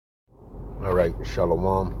All right,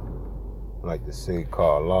 Shalom. I like to say,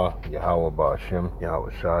 Ka Allah, Yahweh Ba'ashem, Yahweh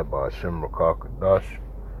Shai Ba'ashem, Rakah Kadash.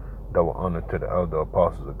 Double honor to the elder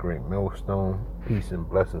apostles of Great Millstone. Peace and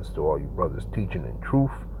blessings to all you brothers teaching in truth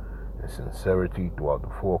and sincerity throughout the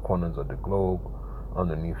four corners of the globe,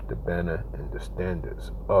 underneath the banner and the standards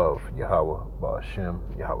of Yahweh Ba'ashem,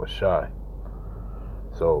 Yahweh Shai.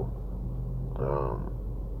 So,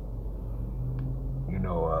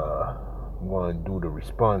 I'm going to do the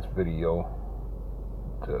response video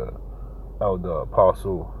to Elder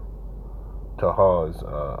Apostle Tahar's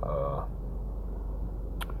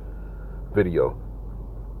video.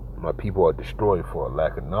 My people are destroyed for a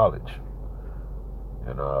lack of knowledge.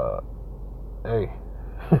 And hey,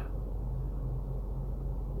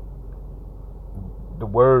 the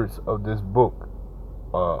words of this book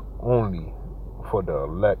are only for the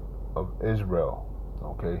elect of Israel,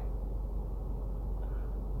 okay?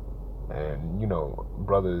 And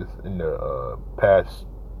brothers in the past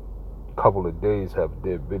couple of days have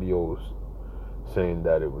did videos saying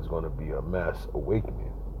that it was going to be a mass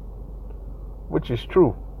awakening, which is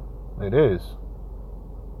true. It is,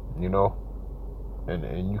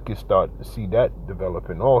 and you can start to see that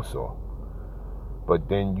developing also. But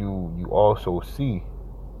then you also see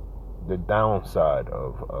the downside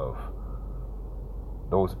of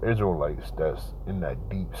those Israelites that's in that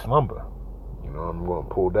deep slumber. I'm going to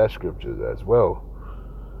pull that scriptures as well.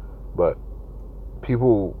 But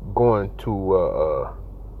people going to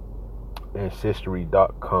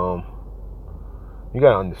ancestry.com, you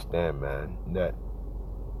got to understand, man, that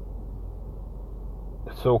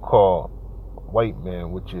the so-called white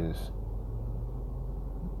man, which is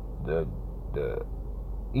the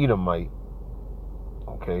Edomite,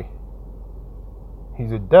 okay,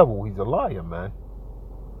 he's a devil, he's a liar, man.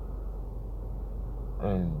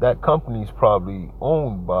 And that company's probably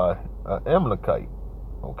owned by an Amalekite,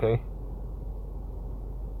 okay?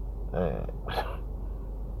 And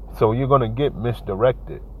so you're going to get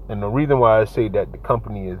misdirected. And the reason why I say that the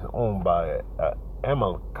company is owned by an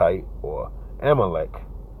Amalekite or Amalek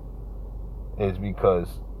is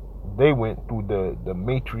because they went through the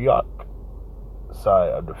matriarch side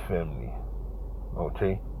of the family,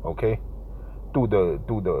 okay? Through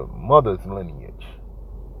the mother's lineage.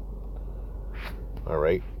 All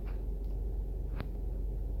right,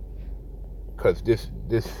 because this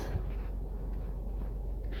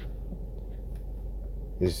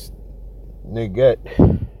nigget,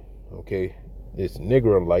 okay, this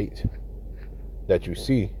Negroite that you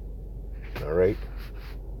see, all right,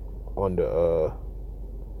 on the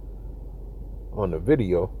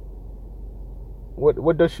video,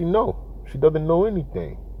 what does she know? She doesn't know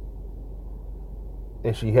anything.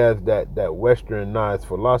 And she has that westernized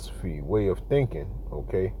philosophy, way of thinking,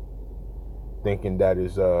 okay? Thinking that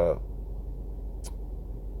is to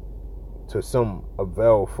some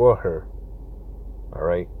avail for her, all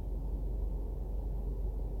right?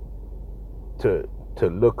 To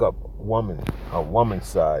look up a woman's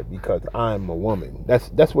side because I'm a woman.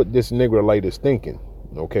 That's what this Negroite is thinking,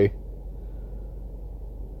 okay?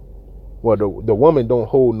 Well, the woman don't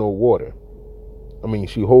hold no water. I mean,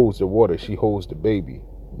 she holds the water, she holds the baby.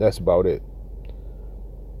 That's about it.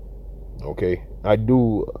 Okay, I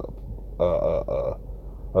do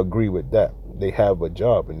agree with that. They have a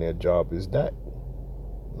job, and their job is that.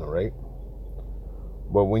 All right.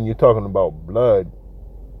 But when you're talking about blood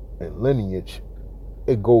and lineage,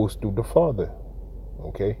 it goes through the father.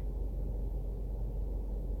 Okay.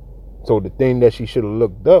 So the thing that she should have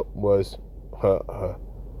looked up was her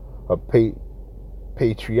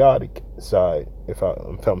patriotic side, if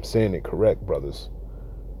I'm saying it correct, brothers.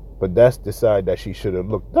 But that's the side that she should have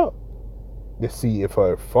looked up to see if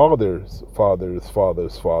her fathers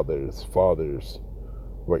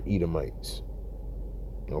were Edomites.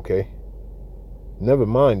 Okay? Never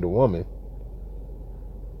mind the woman.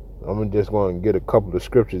 I'm just going to get a couple of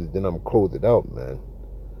scriptures, then I'm going to close it out, man.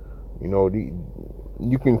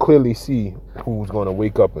 You can clearly see who's going to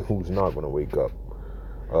wake up and who's not going to wake up.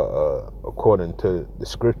 According to the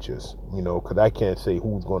scriptures, because I can't say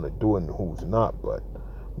who's going to do it and who's not, but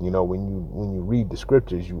when you read the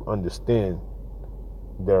scriptures, you understand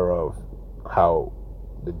thereof how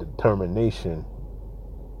the determination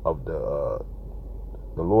of the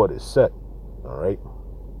Lord is set. All right.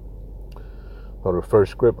 So the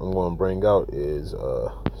first script I'm going to bring out is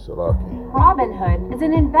Salaki. Robinhood is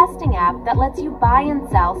an investing app that lets you buy and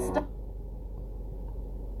sell stocks.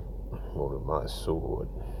 Hold my sword.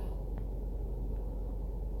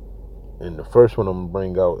 And the first one I'm going to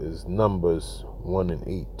bring out is Numbers 1 and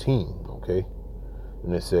 18, okay?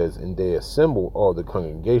 And it says, and they assembled all the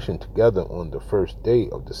congregation together on the first day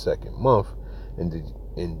of the second month, and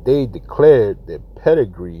and they declared their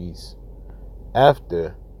pedigrees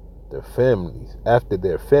after their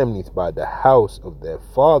families by the house of their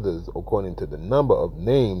fathers, according to the number of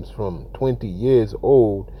names from 20 years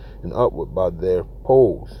old and upward by their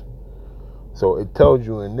polls. So it tells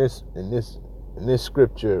you in this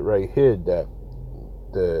scripture right here that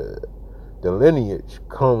the lineage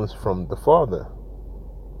comes from the father.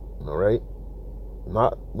 All right,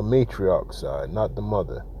 not the matriarch side, not the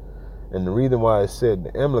mother. And the reason why I said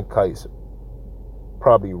the Amalekites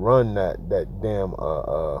probably run that damn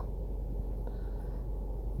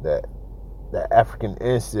that African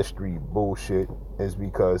ancestry bullshit is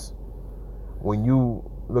because when you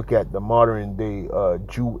look at the modern day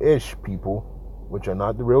Jewish people, which are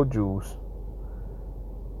not the real Jews,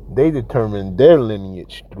 they determine their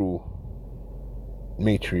lineage through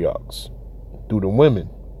matriarchs, through the women.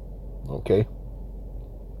 Okay,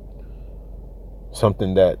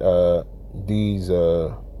 something that these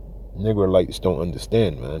Negroites don't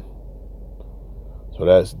understand, man. So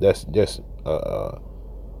that's just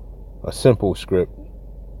a simple script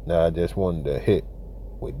that I just wanted to hit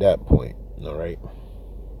with that point. All right.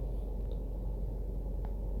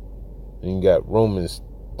 And you got Romans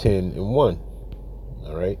 10:1.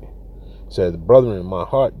 All right. It says, brethren, my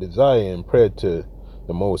heart desire and prayer to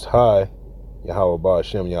the Most High, Yahweh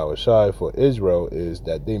Ba'ashem Yahweh Shai, for Israel is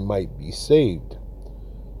that they might be saved.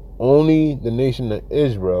 Only the nation of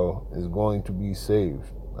Israel is going to be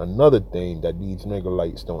saved. Another thing that these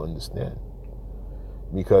Negroites don't understand,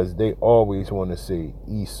 because they always want to say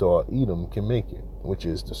Esau, Edom can make it, which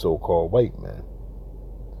is the so-called white man.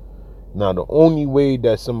 Now, the only way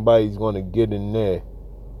that somebody's going to get in there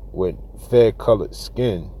with fair-colored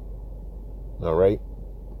skin, all right,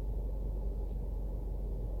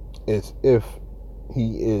 is if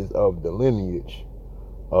he is of the lineage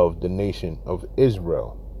of the nation of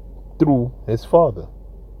Israel through his father.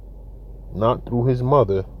 Not through his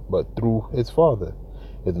mother, but through his father.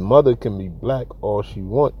 His mother can be black all she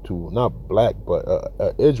wants to. Not black, but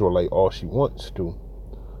an Israelite all she wants to.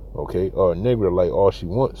 Okay? Or a Negroite all she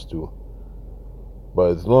wants to.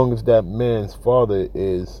 But as long as that man's father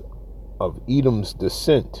is of Edom's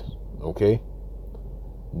descent, okay,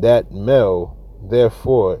 that male,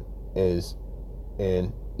 therefore, is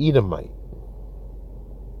an Edomite.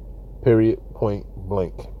 Period. Point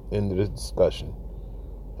blank. End of the discussion.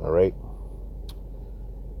 All right.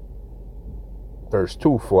 Verse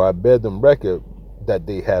 2, for I bear them record that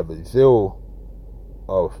they have a zeal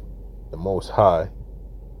of the Most High,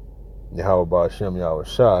 Yahweh Ba'ashem Yahweh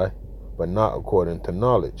Shai, but not according to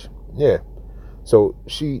knowledge. Yeah. So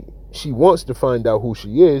she wants to find out who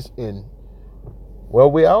she is, and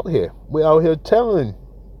well, we're out here. We're out here telling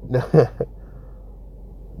the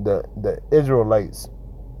Israelites,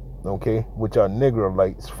 okay, which are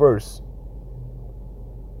Negroites first,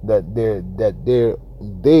 that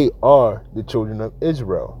they are the children of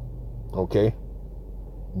Israel. Okay?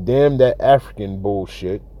 Damn that African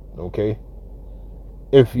bullshit. Okay?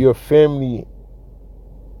 If your family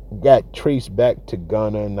got traced back to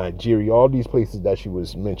Ghana and Nigeria, all these places that she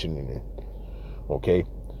was mentioning in, okay,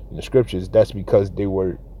 in the scriptures, that's because they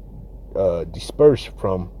were dispersed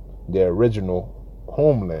from their original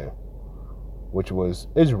homeland, which was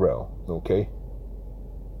Israel. Okay?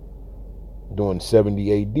 During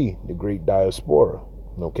 70 AD, the Great Diaspora.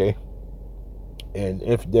 Okay? And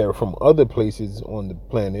if they're from other places on the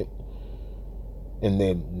planet, and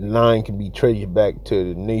their line can be traced back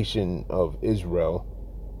to the nation of Israel,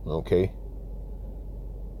 okay,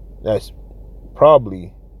 that's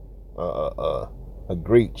probably a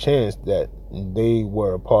great chance that they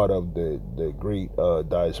were a part of the Great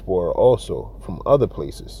Diaspora also from other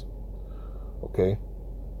places. Okay?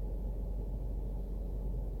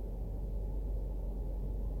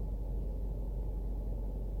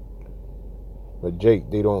 But Jake,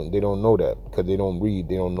 they don't know that because they don't read,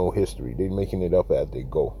 they don't know history. They're making it up as they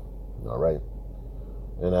go. All right.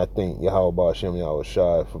 And I thank Yahweh Ba'ashem Yahweh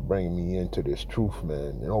Shai for bringing me into this truth,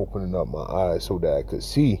 man, and opening up my eyes so that I could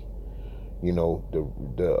see, you know,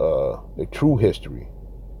 the true history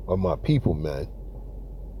of my people, man.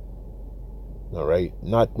 All right.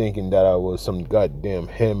 Not thinking that I was some goddamn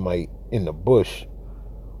Hamite in the bush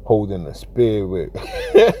holding a spear with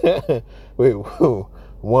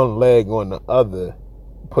one leg on the other,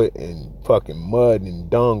 putting fucking mud and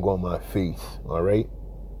dung on my face. All right.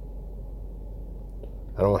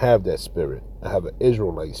 I don't have that spirit. I have an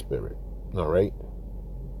Israelite spirit. All right.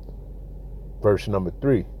 Verse number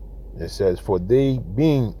 3. It says, for they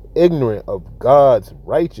being ignorant of God's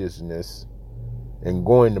righteousness and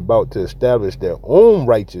going about to establish their own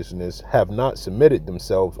righteousness, have not submitted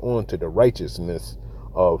themselves unto the righteousness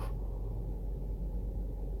of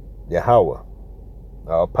Yahweh,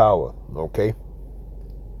 our power. Okay.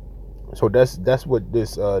 So that's what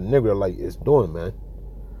this Negrolite is doing, man.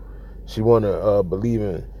 She wanna believe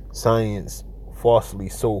in science, falsely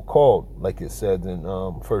so called, like it says in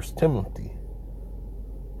 1 Timothy.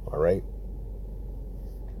 All right.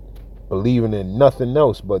 Believing in nothing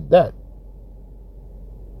else but that.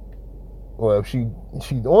 Well, if she's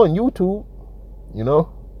on YouTube, you know,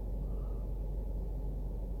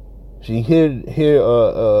 she hear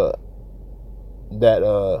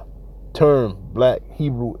that term Black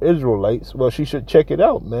Hebrew Israelites. Well, she should check it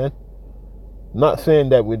out, man. Not saying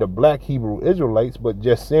that we're the Black Hebrew Israelites, but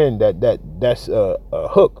just saying that's a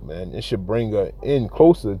hook, man. It should bring her in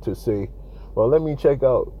closer to say, well, let me check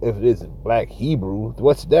out if it's Black Hebrew.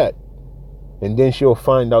 What's that? And then she'll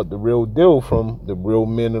find out the real deal from the real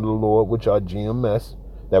men of the Lord, which are GMS,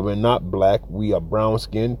 that we're not black, we are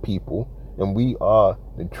brown-skinned people, and we are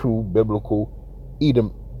the true biblical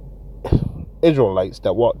Edom Israelites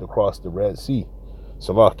that walked across the Red Sea.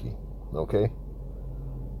 Salaki, okay?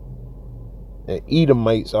 And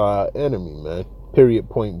Edomites are our enemy, man. Period,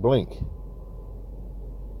 point blank.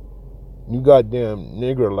 You goddamn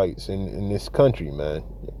Negrolites in this country, man.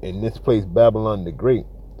 In this place, Babylon the Great.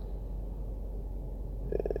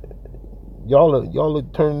 Y'all are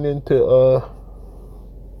turning into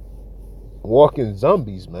walking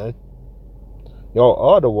zombies, man. Y'all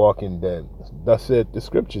are the walking dead. Thus said the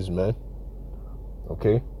scriptures, man.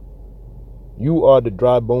 Okay? You are the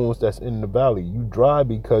dry bones that's in the valley. You dry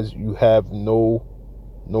because you have no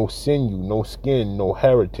sinew, no skin, no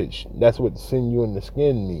heritage. That's what sinew and the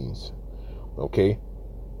skin means. Okay?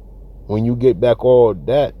 When you get back all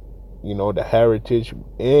that, you know, the heritage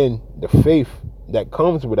and the faith that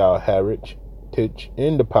comes with our heritage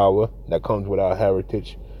and the power that comes with our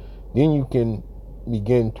heritage, then you can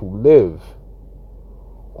begin to live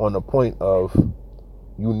on the point of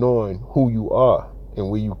you knowing who you are and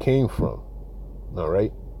where you came from. All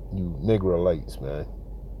right, you Negrolites, man.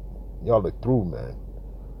 Y'all are through, man.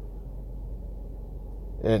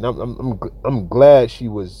 And I'm glad she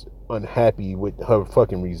was unhappy with her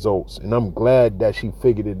fucking results, and I'm glad that she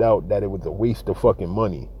figured it out that it was a waste of fucking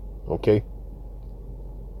money. Okay.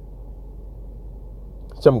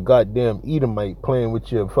 Some goddamn Edomite playing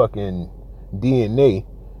with your fucking DNA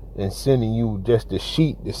and sending you just a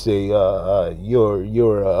sheet to say you're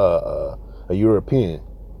a European.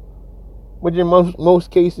 Which in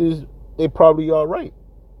most cases they probably are right.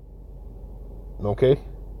 Okay?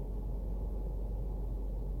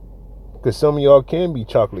 Because some of y'all can be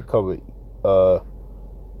chocolate covered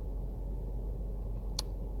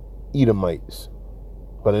Edomites.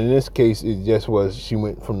 But in this case it just was she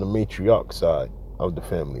went from the matriarch side of the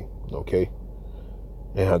family, okay?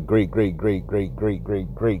 And her great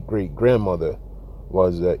grandmother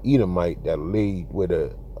was an Edomite that laid with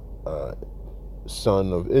a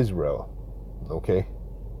son of Israel, okay?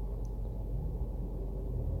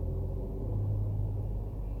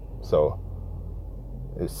 So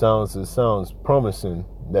it sounds promising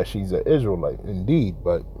that she's an Israelite indeed,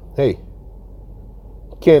 but hey,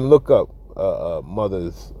 you can't look up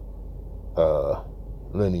mother's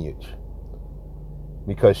lineage,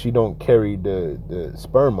 because she don't carry the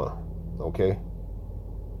sperma, okay?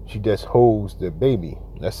 She just holds the baby.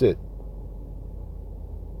 That's it.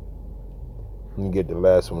 Let me get the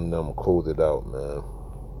last one, then I'm gonna close it out, man.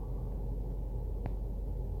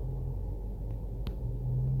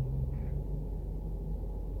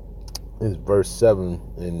 It's verse 7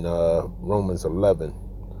 in Romans 11.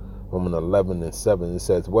 Romans 11 and 7. It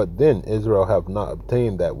says, what then? Israel have not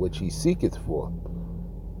obtained that which he seeketh for.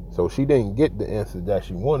 So she didn't get the answer that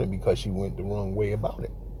she wanted because she went the wrong way about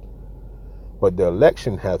it. But the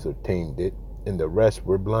election has obtained it, and the rest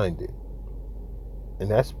were blinded.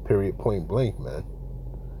 And that's period, point blank, man.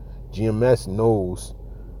 GMS knows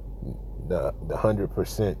the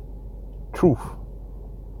 100% truth.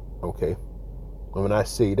 Okay? And when I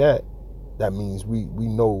say that, that means we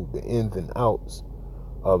know the ins and outs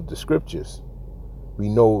of the scriptures. We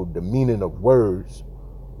know the meaning of words.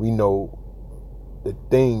 We know the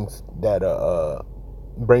things that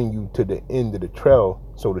bring you to the end of the trail,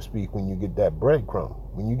 so to speak, when you get that breadcrumb.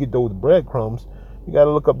 When you get those breadcrumbs, you got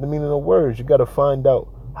to look up the meaning of words. You got to find out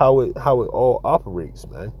how it all operates,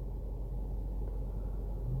 man.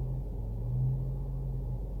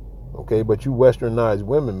 Okay, but you westernized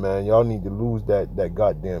women, man, y'all need to lose that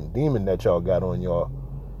goddamn demon that y'all got on y'all,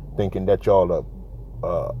 thinking that y'all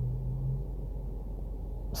are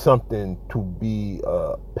something to be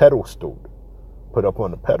pedestaled, put up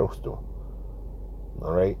on a pedestal.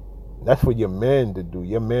 All right, that's for your man to do.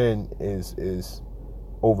 Your man is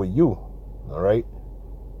over you. All right,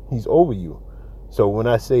 he's over you. So when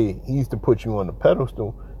I say he's to put you on the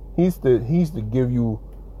pedestal, he's to give you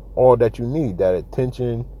all that you need, that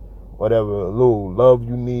attention, whatever little love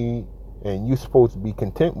you need, and you're supposed to be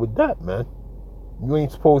content with that, man. You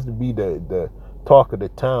ain't supposed to be the talk of the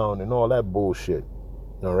town and all that bullshit.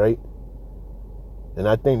 All right? And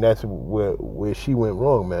I think that's where she went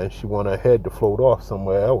wrong, man. She want her head to float off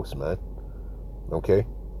somewhere else, man. Okay?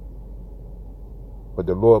 But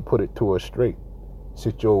the Lord put it to her straight.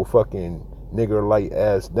 Sit your fucking nigger light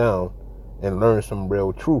ass down and learn some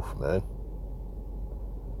real truth, man.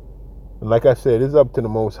 And like I said, it's up to the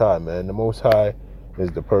Most High, man. The Most High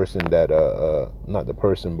is the person that not the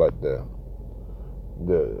person, but the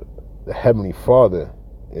Heavenly Father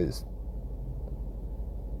is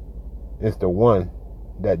the one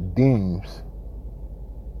that deems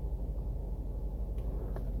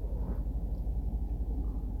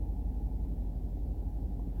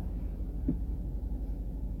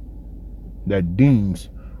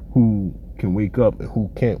who can wake up and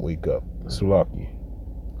who can't wake up. Salaki.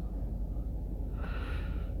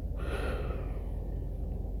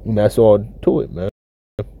 And that's all to it, man.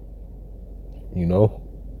 You know?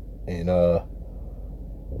 And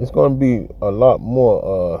it's gonna be a lot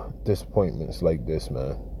more disappointments like this,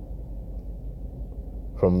 man.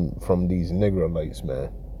 From these Negroites, man.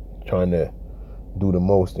 Trying to do the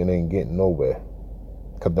most and ain't getting nowhere.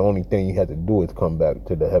 Because the only thing you have to do is come back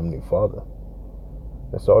to the Heavenly Father.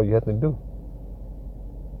 That's all you have to do.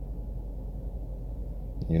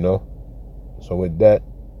 You know? So with that,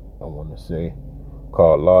 I want to say,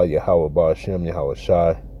 Call Allah, Yahweh Ba'ashem, Yahweh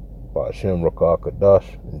Shai, Ba'ashem, Rakah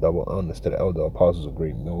Kadash, and double honors to the elder apostles of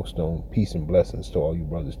Great Millstone. Peace and blessings to all you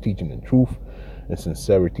brothers teaching in truth and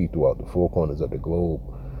sincerity throughout the four corners of the globe,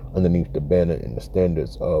 underneath the banner and the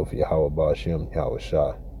standards of Yahweh Ba'ashem, Yahweh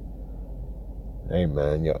Shai. Hey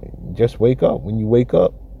man, just wake up. When you wake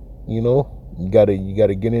up, you know, you gotta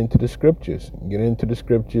get into the scriptures. Get into the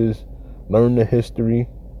scriptures, learn the history,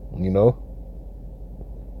 you know,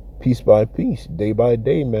 piece by piece, day by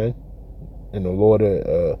day, man. And the Lord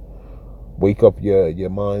wake up your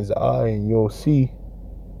mind's eye, and you'll see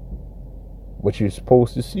what you're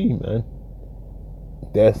supposed to see, man.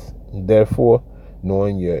 Therefore,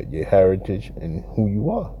 knowing your heritage and who you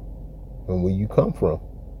are and where you come from.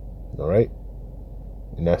 All right?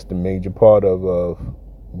 And that's the major part of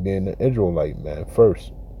being an Israelite, man,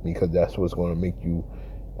 first, because that's what's going to make you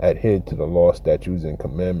adhere to the law, statutes, and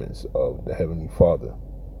commandments of the Heavenly Father,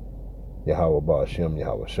 Yahweh Ba'ashem,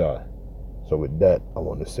 Yahweh Shai. So with that, I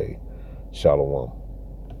want to say, Shalom.